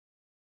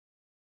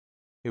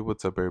Hey,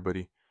 what's up,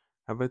 everybody?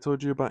 Have I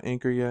told you about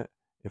Anchor yet?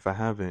 If I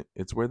haven't,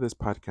 it's where this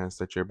podcast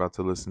that you're about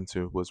to listen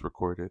to was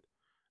recorded.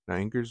 Now,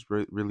 Anchor's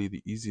really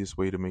the easiest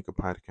way to make a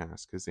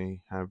podcast because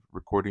they have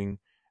recording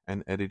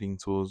and editing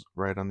tools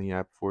right on the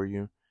app for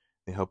you.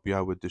 They help you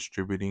out with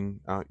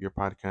distributing out your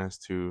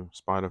podcast to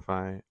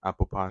Spotify,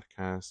 Apple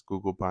Podcasts,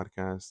 Google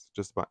Podcasts,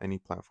 just about any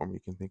platform you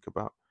can think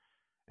about.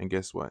 And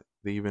guess what?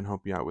 They even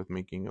help you out with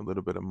making a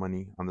little bit of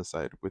money on the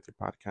side with your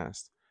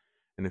podcast.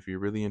 And if you're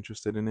really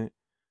interested in it,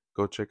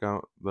 go check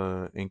out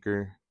the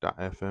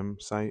anchor.fm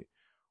site,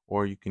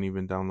 or you can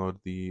even download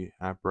the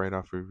app right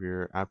off of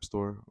your App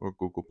Store or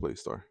Google Play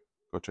Store.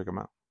 Go check them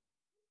out.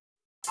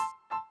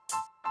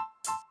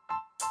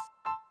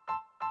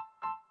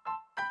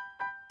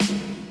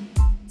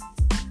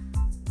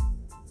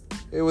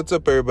 Hey, what's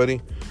up, everybody?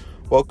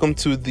 Welcome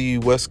to the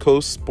West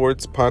Coast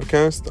Sports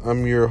Podcast.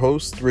 I'm your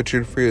host,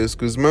 Richard Frias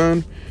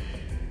Guzman.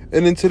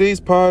 And in today's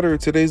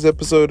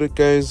episode,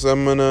 guys,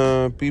 I'm going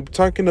to be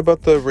talking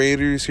about the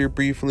Raiders here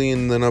briefly,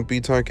 and then I'll be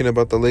talking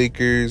about the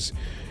Lakers.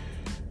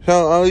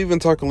 I'll even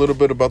talk a little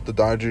bit about the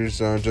Dodgers,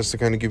 just to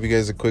kind of give you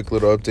guys a quick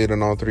little update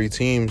on all three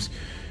teams.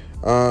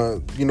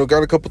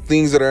 Got a couple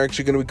things that are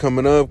actually going to be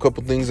coming up, a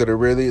couple things that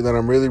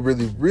I'm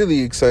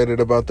really excited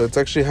about. That's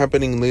actually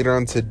happening later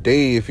on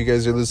today. If you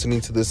guys are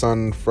listening to this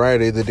on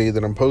Friday, the day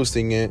that I'm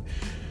posting it,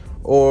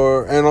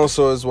 and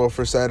also as well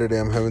for Saturday,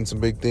 I'm having some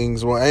big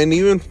things. Well, and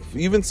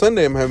even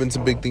Sunday, I'm having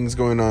some big things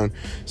going on.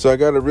 So I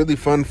got a really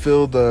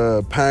fun-filled,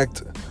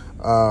 packed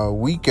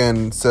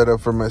weekend set up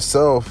for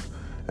myself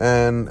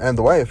and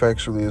the wife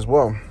actually as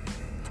well.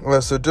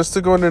 So just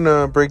to go in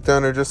and break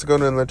down, or just to go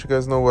in and let you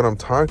guys know what I'm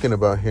talking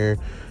about here,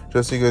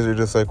 just so you guys are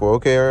just like, well,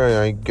 okay, all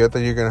right, I get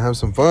that you're gonna have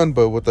some fun,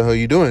 but what the hell are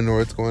you doing, or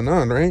what's going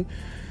on, right?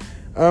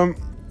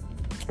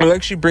 I'll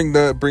actually bring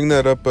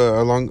that up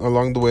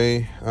along the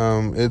way.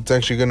 It's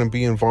actually gonna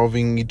be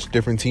involving each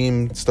different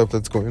team, stuff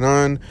that's going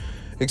on,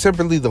 except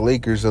really the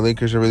Lakers. The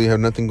Lakers really have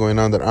nothing going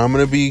on that I'm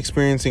gonna be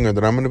experiencing or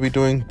that I'm gonna be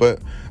doing, but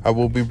I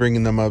will be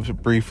bringing them up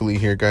briefly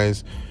here,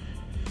 guys.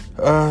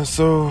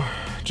 So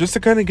just to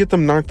kind of get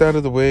them knocked out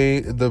of the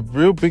way, the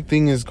real big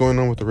thing is going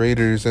on with the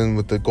Raiders and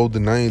with the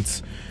Golden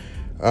Knights.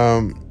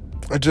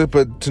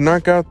 But to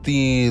knock out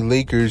the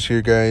Lakers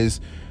here,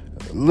 guys,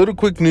 little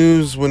quick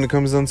news when it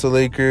comes down to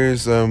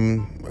Lakers.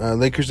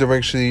 Lakers have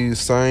actually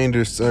signed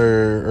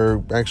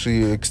or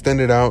actually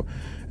extended out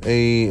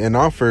an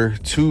offer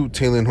to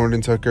Taylor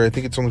Horton Tucker. I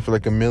think it's only for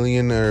like $1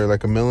 million or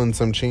like $1 million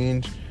some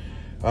change.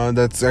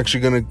 That's actually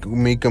going to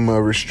make him a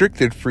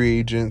restricted free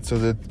agent, so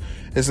that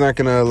it's not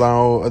going to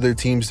allow other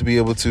teams to be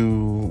able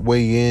to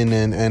weigh in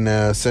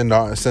and send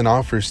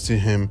offers to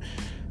him.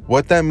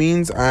 What that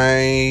means,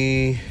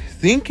 I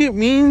think it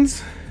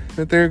means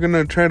that they're going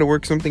to try to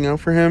work something out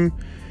for him,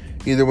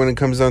 either when it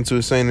comes down to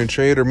a sign and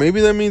trade, or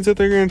maybe that means that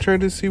they're going to try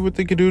to see what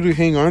they could do to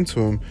hang on to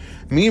him.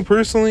 Me,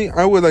 personally,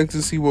 I would like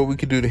to see what we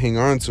could do to hang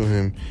on to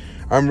him.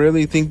 I'm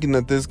really thinking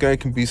that this guy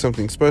can be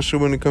something special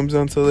when it comes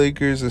down to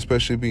Lakers,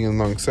 especially being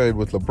alongside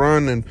with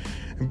LeBron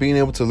and being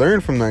able to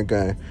learn from that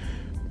guy.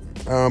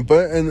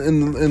 But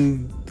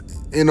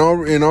in all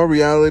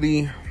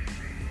reality,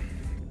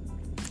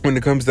 when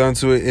it comes down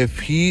to it, if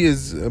he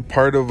is a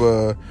part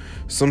of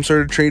some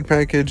sort of trade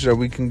package that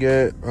we can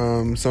get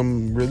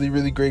some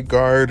really great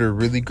guard or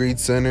really great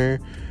center,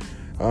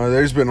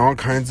 there's been all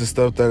kinds of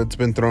stuff that it's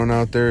been thrown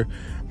out there.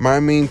 My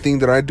main thing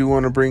that I do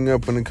want to bring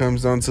up when it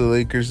comes down to the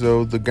Lakers,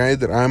 though, the guy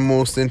that I'm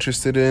most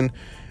interested in,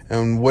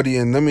 and let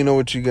me know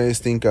what you guys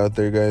think out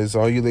there, guys.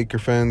 All you Laker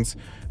fans,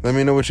 let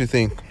me know what you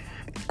think.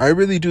 I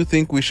really do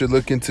think we should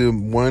look into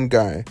one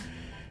guy,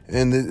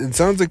 and it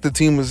sounds like the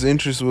team was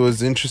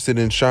interested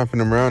in shopping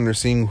him around or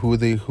seeing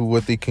what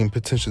they can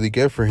potentially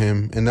get for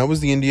him, and that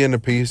was the Indiana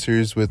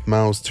Pacers with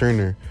Miles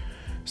Turner.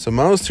 So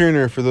Miles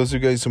Turner, for those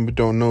of you guys who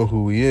don't know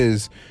who he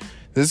is,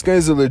 this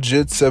guy's a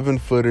legit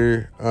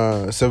 7-foot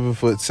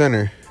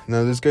center.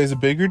 Now this guy's a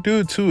bigger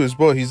dude too as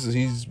well.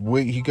 He's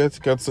weight. He can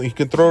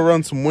throw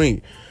around some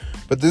weight.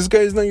 But this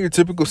guy's not your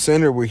typical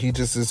center where he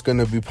just is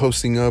gonna be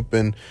posting up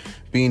and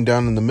being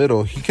down in the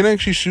middle. He can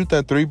actually shoot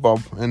that 3-ball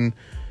and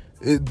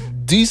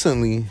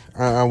decently.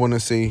 I want to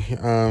say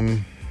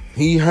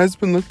he has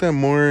been looked at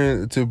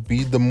more to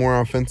be the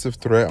more offensive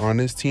threat on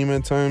his team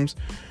at times.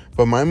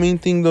 But my main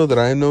thing though that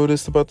I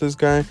noticed about this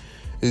guy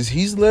is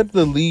he's led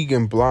the league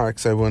in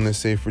blocks, I want to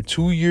say, for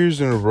 2 years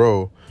in a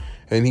row.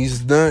 And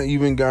he's not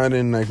even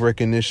gotten like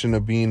recognition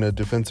of being a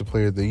defensive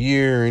player of the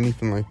year or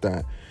anything like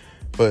that.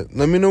 But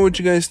let me know what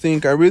you guys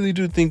think. I really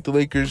do think the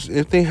Lakers,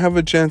 if they have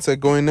a chance at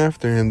going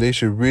after him, they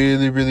should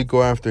really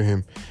go after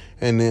him.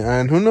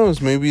 And who knows,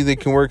 maybe they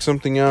can work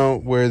something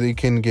out where they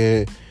can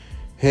get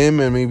him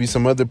and maybe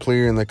some other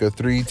player in like a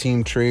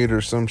 3-team trade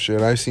or some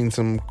shit. I've seen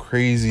some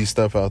crazy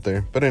stuff out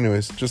there. But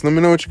anyways, just let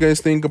me know what you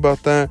guys think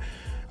about that.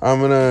 I'm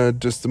gonna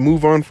just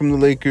move on from the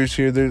Lakers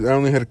here. I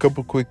only had a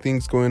couple quick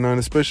things going on,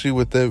 especially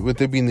with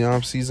it being the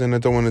off season. I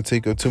don't want to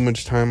take up too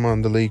much time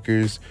on the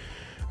Lakers.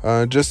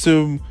 Just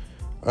to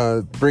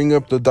bring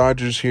up the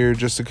Dodgers here,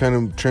 just to kind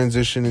of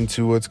transition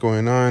into what's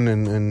going on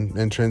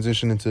and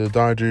transition into the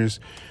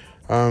Dodgers.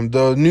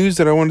 The news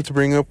that I wanted to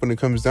bring up when it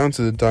comes down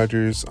to the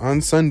Dodgers, on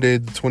Sunday,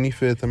 the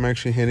 25th, I'm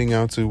actually heading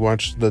out to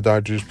watch the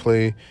Dodgers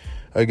play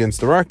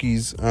against the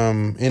Rockies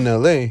in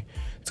LA.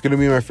 It's going to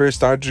be my first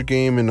Dodger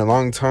game in a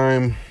long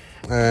time.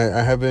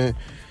 I haven't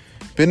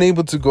been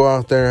able to go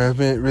out there. I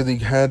haven't really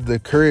had the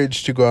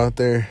courage to go out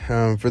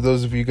there. For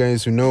those of you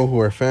guys who know,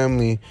 who are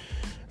family,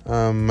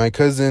 my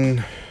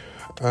cousin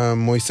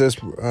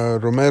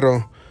Moises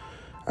Romero,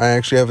 I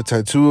actually have a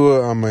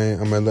tattoo on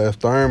my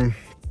left arm,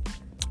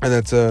 and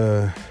that's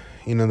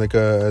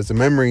as a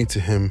memory to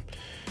him.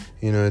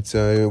 It's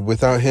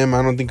without him,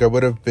 I don't think I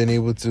would have been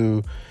able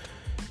to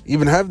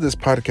even have this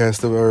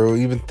podcast or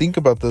even think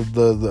about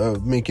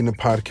the making a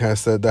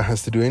podcast that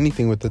has to do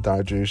anything with the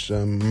Dodgers.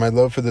 My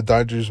love for the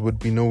Dodgers would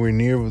be nowhere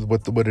near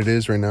with what it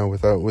is right now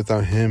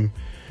without him.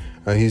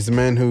 He's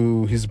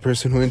the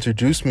person who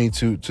introduced me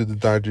to the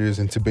Dodgers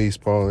and to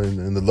baseball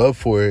and the love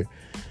for it.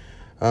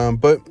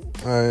 But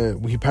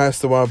he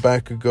passed a while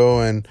back ago,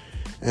 and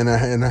I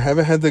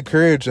haven't had the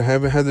courage. I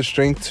haven't had the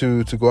strength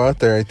to go out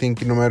there. I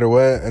think no matter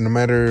what,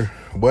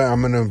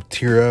 I'm gonna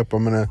tear up.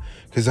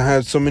 Because I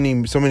have so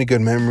many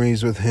good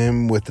memories with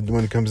him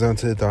when it comes down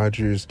to the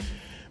Dodgers.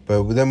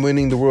 But with them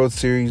winning the World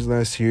Series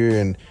last year,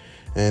 and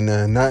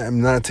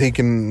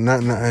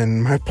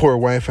my poor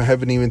wife, I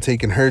haven't even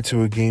taken her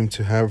to a game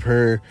to have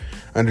her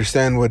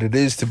understand what it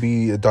is to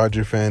be a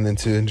Dodger fan and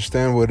to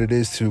understand what it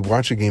is to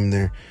watch a game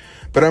there.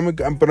 But I'm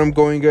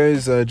going,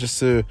 guys, just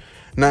to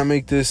not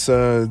make this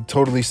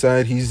totally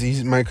sad.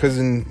 He's my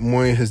cousin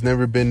Moy has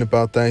never been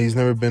about that. He's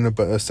never been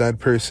a sad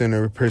person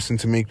or a person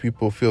to make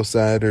people feel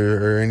sad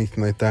or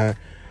anything like that.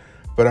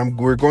 But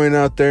we're going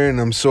out there,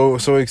 and I'm so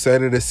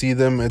excited to see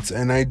them.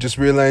 And I just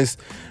realized,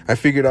 I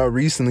figured out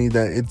recently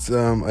that it's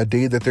a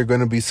day that they're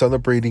going to be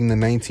celebrating the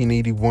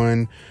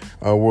 1981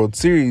 World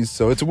Series.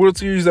 So it's a World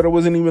Series that I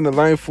wasn't even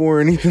alive for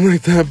or anything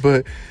like that.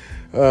 But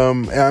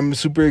I'm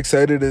super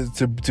excited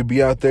to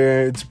be out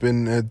there.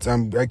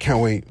 I can't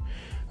wait.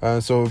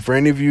 So for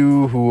any of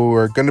you who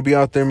are going to be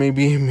out there,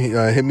 maybe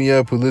hit me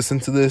up, who listen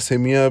to this, hit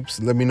me up.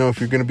 Let me know if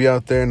you're going to be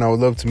out there, and I would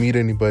love to meet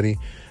anybody.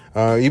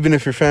 Even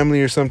if you're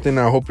family or something,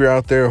 I hope you're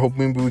out there. I hope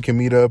maybe we can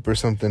meet up or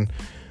something.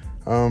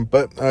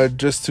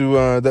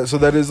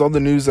 That is all the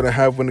news that I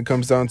have when it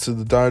comes down to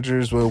the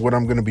Dodgers, what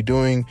I'm going to be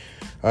doing.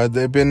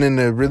 They've been in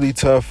a really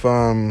tough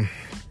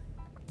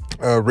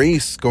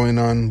race going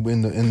on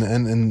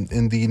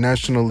in the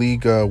National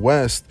League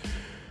West,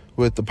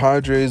 with the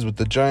Padres, with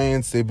the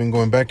Giants. They've been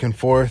going back and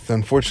forth.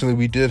 Unfortunately,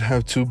 we did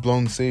have 2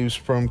 blown saves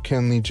from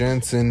Kenley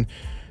Jansen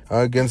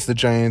against the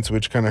Giants,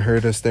 which kind of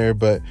hurt us there.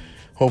 But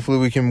hopefully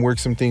we can work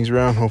some things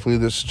around. Hopefully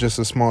this is just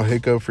a small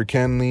hiccup for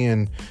Kenley,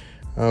 and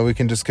we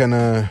can just kind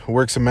of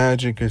work some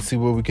magic and see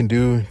what we can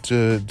do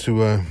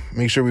to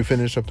make sure we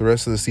finish up the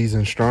rest of the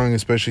season strong,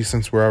 especially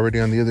since we're already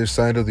on the other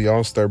side of the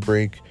All-Star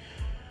break.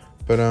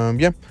 But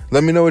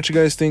let me know what you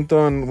guys think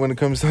on when it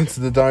comes down to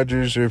the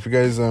Dodgers, or if you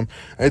guys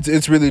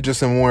it's really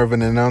just more of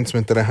an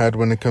announcement that I had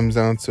when it comes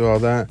down to all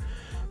that.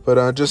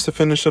 But just to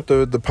finish up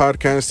the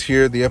podcast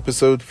here, the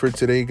episode for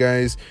today,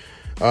 guys.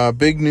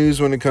 Big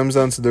news when it comes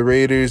down to the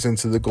Raiders and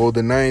to the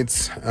Golden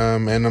Knights,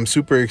 and I'm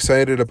super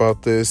excited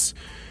about this.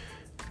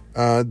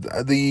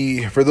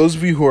 For those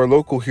of you who are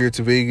local here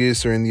to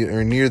Vegas or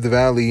near the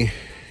Valley,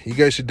 you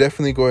guys should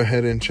definitely go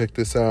ahead and check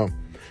this out.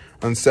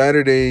 On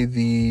Saturday,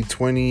 the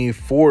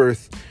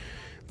 24th,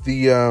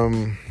 the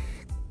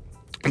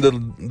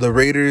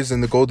Raiders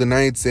and the Golden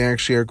Knights, they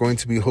actually are going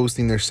to be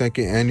hosting their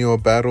second annual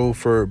Battle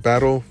for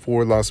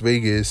Las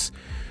Vegas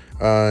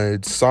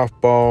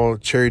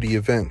softball charity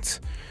event.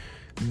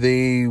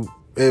 I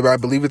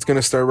believe it's going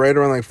to start right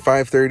around like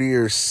 5:30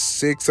 or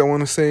 6, I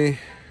want to say.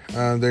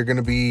 They're going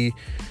to be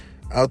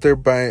out there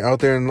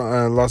in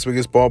Las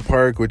Vegas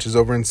Ballpark, which is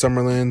over in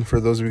Summerlin, for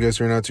those of you guys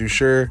who are not too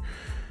sure.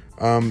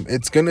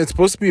 It's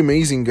supposed to be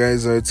amazing,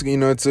 guys. It's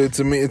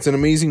an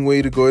amazing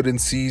way to go ahead and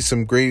see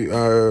some great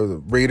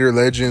Raider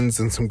legends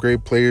and some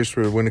great players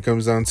for when it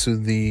comes down to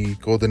the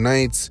Golden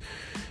Knights.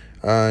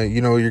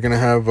 You're gonna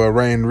have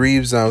Ryan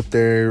Reeves out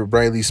there.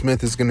 Riley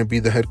Smith is gonna be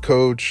the head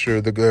coach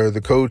or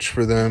the coach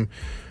for them.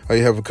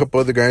 You have a couple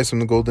other guys from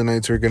the Golden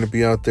Knights who are gonna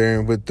be out there.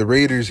 And with the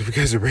Raiders, if you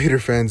guys are Raider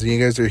fans and you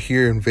guys are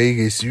here in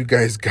Vegas, you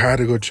guys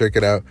gotta go check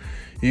it out.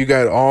 You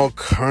got all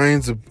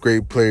kinds of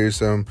great players.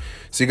 So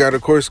you got,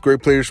 of course,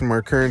 great players from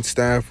our current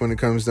staff when it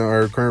comes to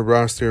our current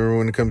roster.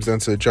 When it comes down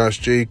to Josh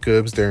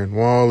Jacobs, Darren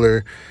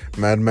Waller,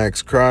 Mad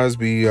Max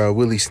Crosby,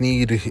 Willie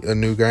Snead, a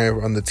new guy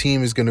on the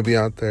team, is going to be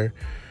out there.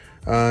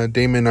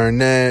 Damon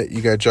Arnett,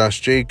 you got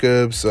Josh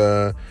Jacobs,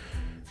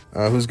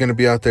 who's going to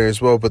be out there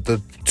as well. But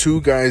the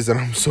 2 guys that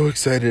I'm so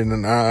excited,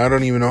 and I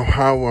don't even know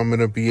how I'm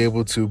going to be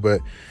able to,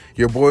 but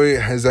your boy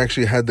has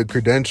actually had the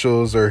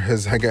credentials, or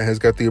has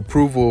got the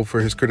approval for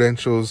his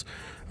credentials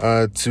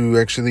to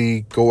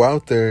actually go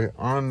out there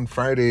on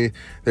Friday.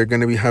 They're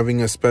going to be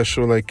having a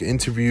special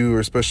interview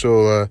or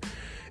special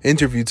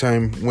interview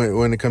time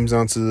when it comes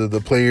down to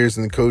the players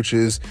and the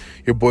coaches.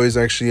 Your boy's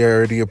actually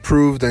already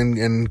approved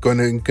and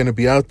gonna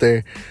be out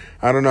there.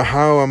 I don't know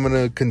how I'm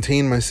gonna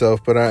contain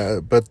myself, but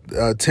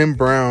Tim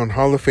Brown,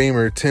 Hall of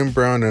Famer Tim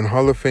Brown, and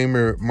Hall of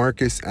Famer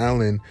Marcus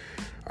Allen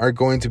are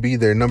going to be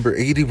there. Number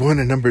 81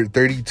 and number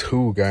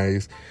 32,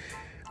 guys,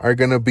 are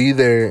gonna be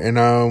there, and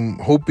I'm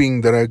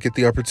hoping that I get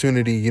the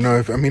opportunity. You know,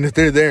 if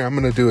they're there, I'm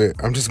gonna do it.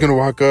 I'm just gonna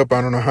walk up.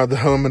 I don't know how the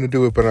hell I'm gonna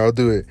do it, but I'll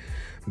do it.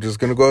 I'm just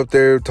gonna go up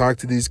there, talk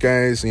to these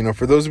guys. You know,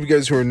 for those of you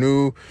guys who are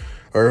new,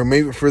 or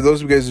maybe for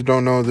those of you guys who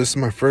don't know, this is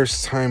my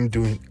first time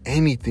doing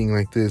anything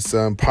like this,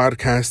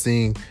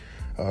 podcasting,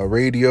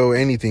 radio,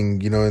 anything,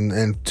 you know,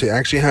 and to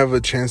actually have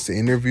a chance to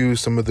interview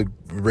some of the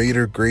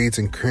Raider greats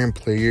and current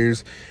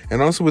players,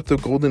 and also with the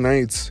Golden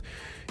Knights,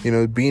 you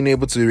know, being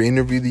able to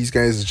interview these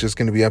guys is just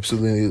going to be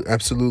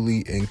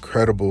absolutely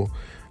incredible,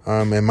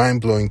 and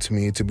mind-blowing to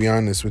me, to be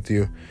honest with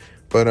you.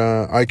 But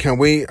I can't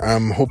wait.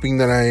 I'm hoping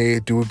that I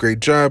do a great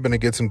job and I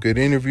get some good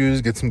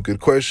interviews, get some good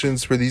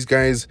questions for these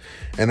guys,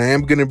 and I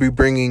am going to be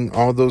bringing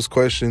all those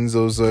questions,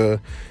 the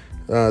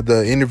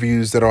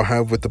interviews that I'll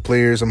have with the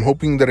players. I'm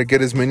hoping that I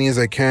get as many as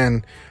I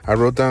can. I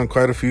wrote down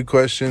quite a few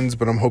questions,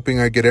 but I'm hoping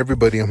I get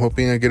everybody. I'm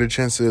hoping I get a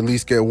chance to at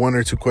least get 1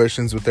 or 2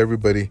 questions with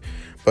everybody.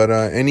 But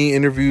any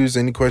interviews,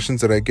 any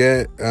questions that I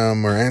get,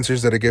 or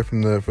answers that I get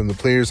from the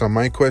players on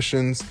my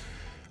questions,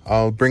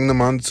 I'll bring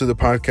them onto the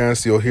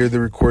podcast. You'll hear the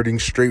recording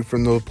straight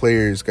from those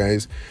players,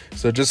 guys.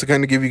 So just to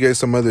kind of give you guys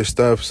some other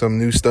stuff, some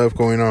new stuff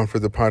going on for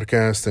the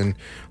podcast, and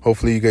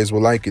hopefully you guys will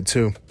like it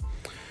too.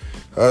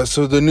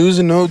 So the news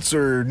and notes,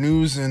 or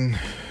news and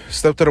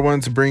stuff that I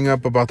wanted to bring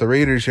up about the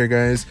Raiders here,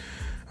 guys.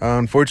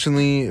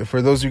 Unfortunately,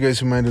 for those of you guys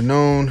who might have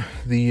known,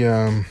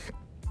 the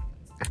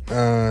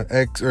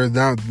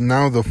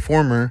now the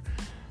former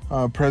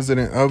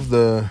president of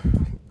the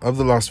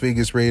Las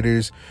Vegas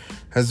Raiders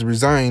has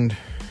resigned.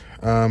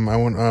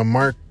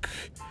 Mark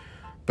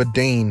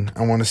Badain,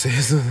 I want to say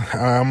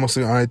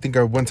I think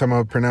one time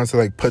I pronounced it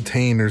like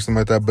Patain or something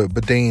like that, but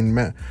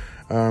Badain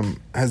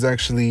has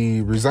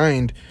actually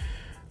resigned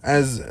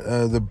as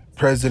the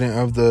president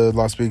of the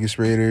Las Vegas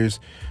Raiders.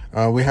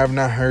 We have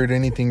not heard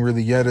anything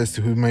really yet as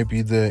to who might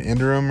be the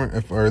interim,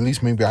 or at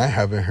least maybe I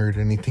haven't heard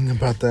anything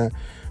about that.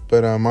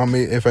 But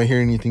if I hear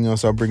anything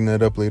else, I'll bring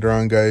that up later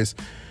on, guys.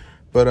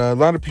 But a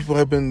lot of people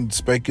have been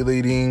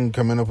speculating,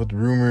 coming up with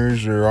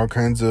rumors or all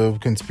kinds of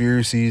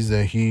conspiracies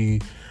that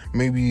he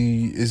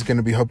maybe is going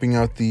to be helping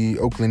out the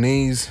Oakland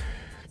A's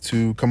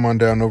to come on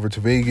down over to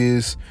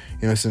Vegas.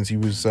 You know, since he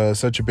was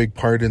such a big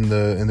part in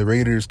the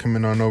Raiders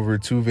coming on over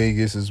to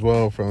Vegas as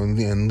well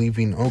and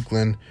leaving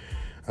Oakland.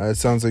 It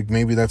sounds like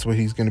maybe that's what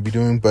he's going to be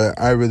doing, but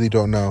I really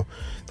don't know.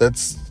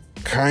 That's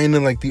kind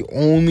of like the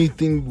only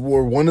thing,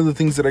 or one of the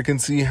things that I can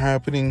see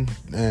happening.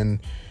 And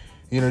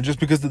you know, just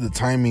because of the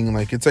timing,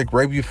 like it's like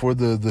right before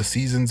the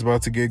season's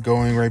about to get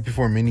going, right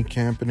before mini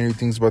camp and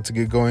everything's about to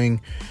get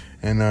going,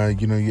 and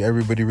you know,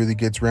 everybody really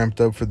gets ramped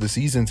up for the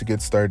season to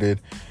get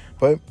started.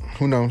 But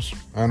who knows?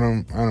 I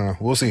don't know.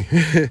 We'll see.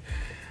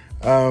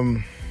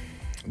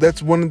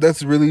 That's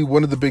really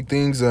one of the big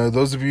things.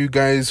 Those of you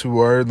guys who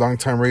are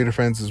longtime Raider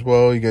fans as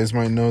well, you guys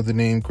might know the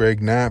name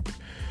Greg Knapp.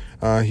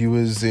 He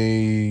was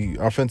a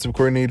offensive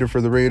coordinator for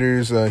the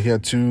Raiders. He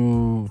had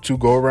two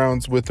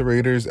go-arounds with the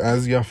Raiders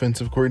as the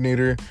offensive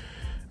coordinator.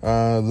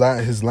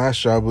 His last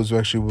job was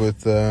actually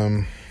with,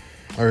 or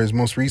his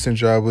most recent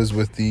job was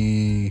with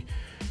the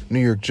New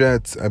York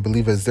Jets, I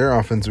believe, as their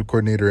offensive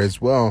coordinator as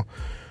well.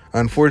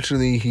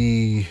 Unfortunately,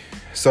 he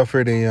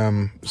suffered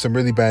some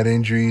really bad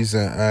injuries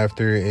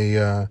after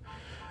a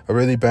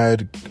really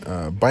bad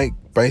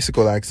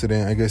bicycle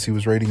accident. I guess he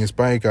was riding his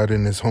bike out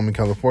in his home in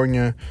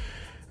California.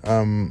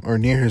 Or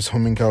near his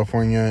home in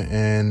California,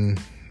 and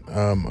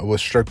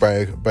was struck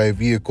by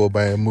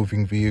a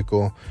moving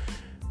vehicle,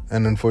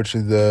 and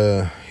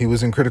unfortunately he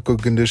was in critical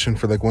condition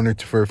for like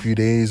for a few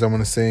days, I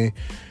want to say,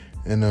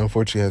 and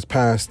unfortunately has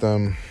passed.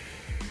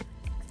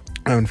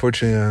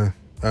 Unfortunately,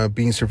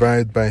 being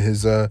survived by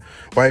his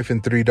wife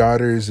and 3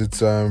 daughters.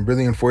 It's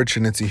really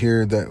unfortunate to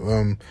hear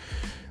that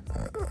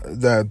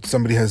that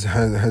somebody has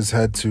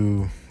had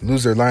to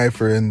lose their life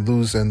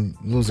lose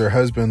their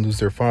husband, lose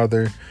their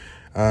father.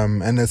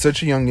 And at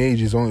such a young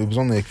age. It was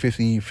only like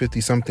 50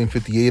 something,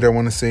 58, I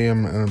want to say.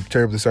 I'm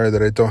terribly sorry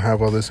that I don't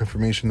have all this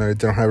information, that I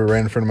don't have it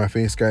right in front of my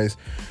face, guys.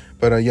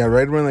 But yeah,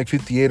 right around like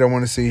 58, I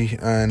want to say,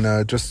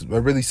 and just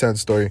a really sad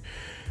story.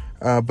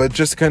 But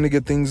just to kind of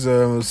get things,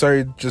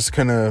 just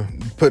kind of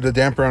put a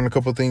damper on a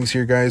couple things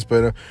here, guys.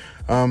 But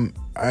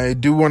I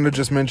do want to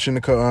just mention,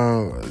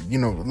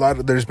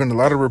 there's been a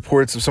lot of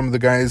reports of some of the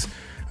guys,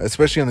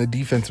 especially on the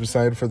defensive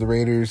side for the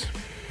Raiders,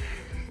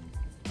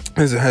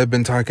 as I have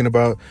been talking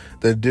about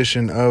the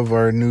addition of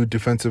our new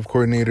defensive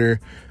coordinator,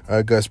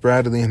 Gus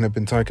Bradley, and have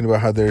been talking about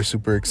how they're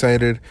super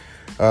excited.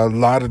 A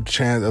lot of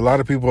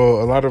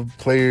people, a lot of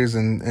players,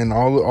 and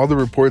all the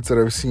reports that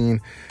I've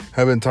seen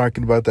have been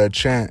talking about that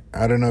chant.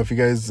 I don't know if you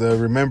guys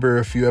remember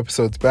a few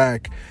episodes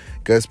back,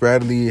 Gus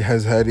Bradley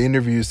has had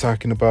interviews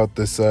talking about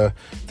this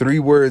 3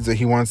 words that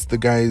he wants the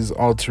guys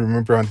all to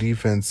remember on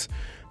defense.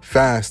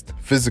 fast,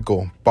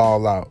 physical,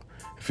 ball out.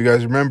 If you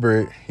guys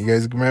remember it,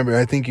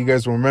 I think you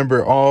guys will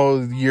remember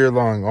all year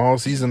long, all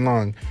season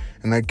long.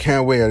 And I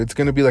can't wait. It's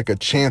going to be like a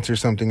chant or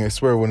something, I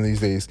swear, one of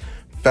these days.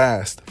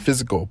 Fast,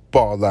 physical,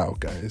 ball out,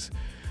 guys.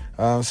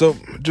 So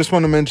just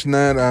want to mention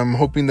that. I'm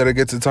hoping that I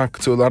get to talk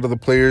to a lot of the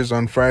players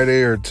on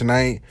Friday or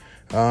tonight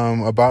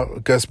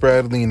about Gus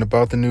Bradley and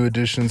about the new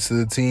additions to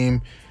the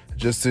team,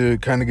 just to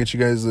kind of get you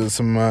guys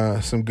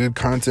some good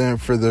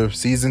content for the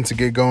season to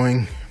get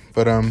going.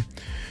 But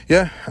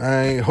yeah,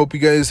 I hope you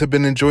guys have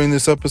been enjoying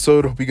this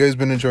episode. Hope you guys have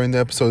been enjoying the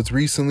episodes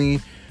recently.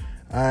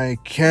 I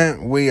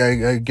can't wait.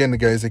 Again,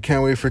 guys, I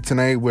can't wait for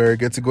tonight where I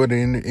get to go to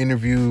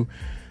interview.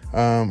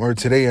 Or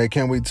today, I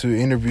can't wait to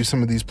interview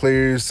some of these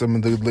players, some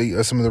of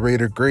the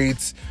Raider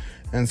greats,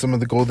 and some of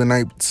the Golden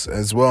Knights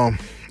as well.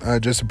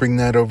 Just to bring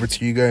that over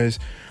to you guys.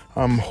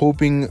 I'm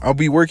hoping I'll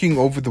be working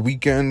over the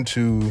weekend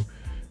to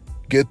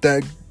get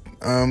that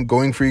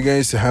going for you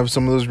guys, to have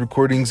some of those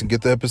recordings and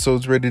get the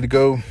episodes ready to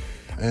go.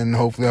 And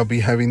hopefully I'll be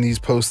having these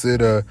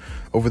posted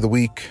over the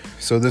week.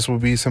 So this will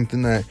be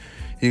something that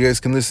you guys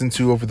can listen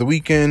to over the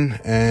weekend,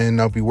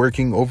 and I'll be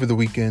working over the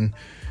weekend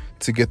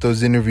to get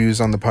those interviews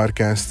on the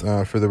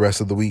podcast for the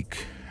rest of the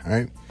week. All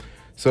right.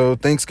 So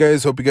thanks,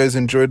 guys. Hope you guys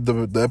enjoyed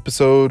the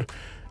episode.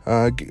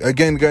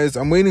 Again, guys,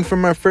 I'm waiting for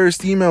my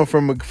first email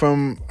from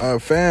a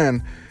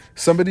fan,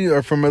 somebody,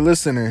 or from a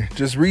listener.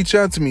 Just reach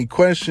out to me,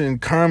 question,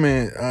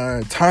 comment,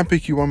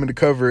 topic you want me to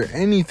cover,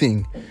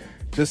 anything.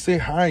 Just say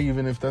hi,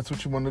 even if that's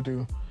what you want to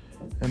do.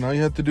 And all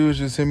you have to do is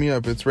just hit me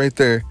up. It's right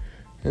there.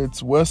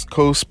 It's West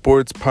Coast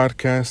Sports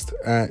Podcast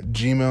at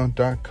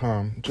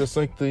gmail.com. Just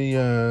like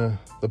the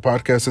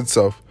podcast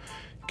itself.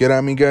 Get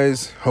at me,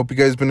 guys. Hope you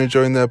guys been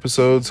enjoying the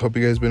episodes. Hope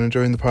you guys been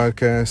enjoying the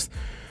podcast.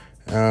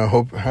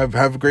 Hope have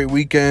a great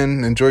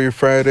weekend. Enjoy your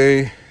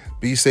Friday.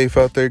 Be safe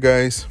out there,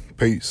 guys.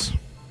 Peace.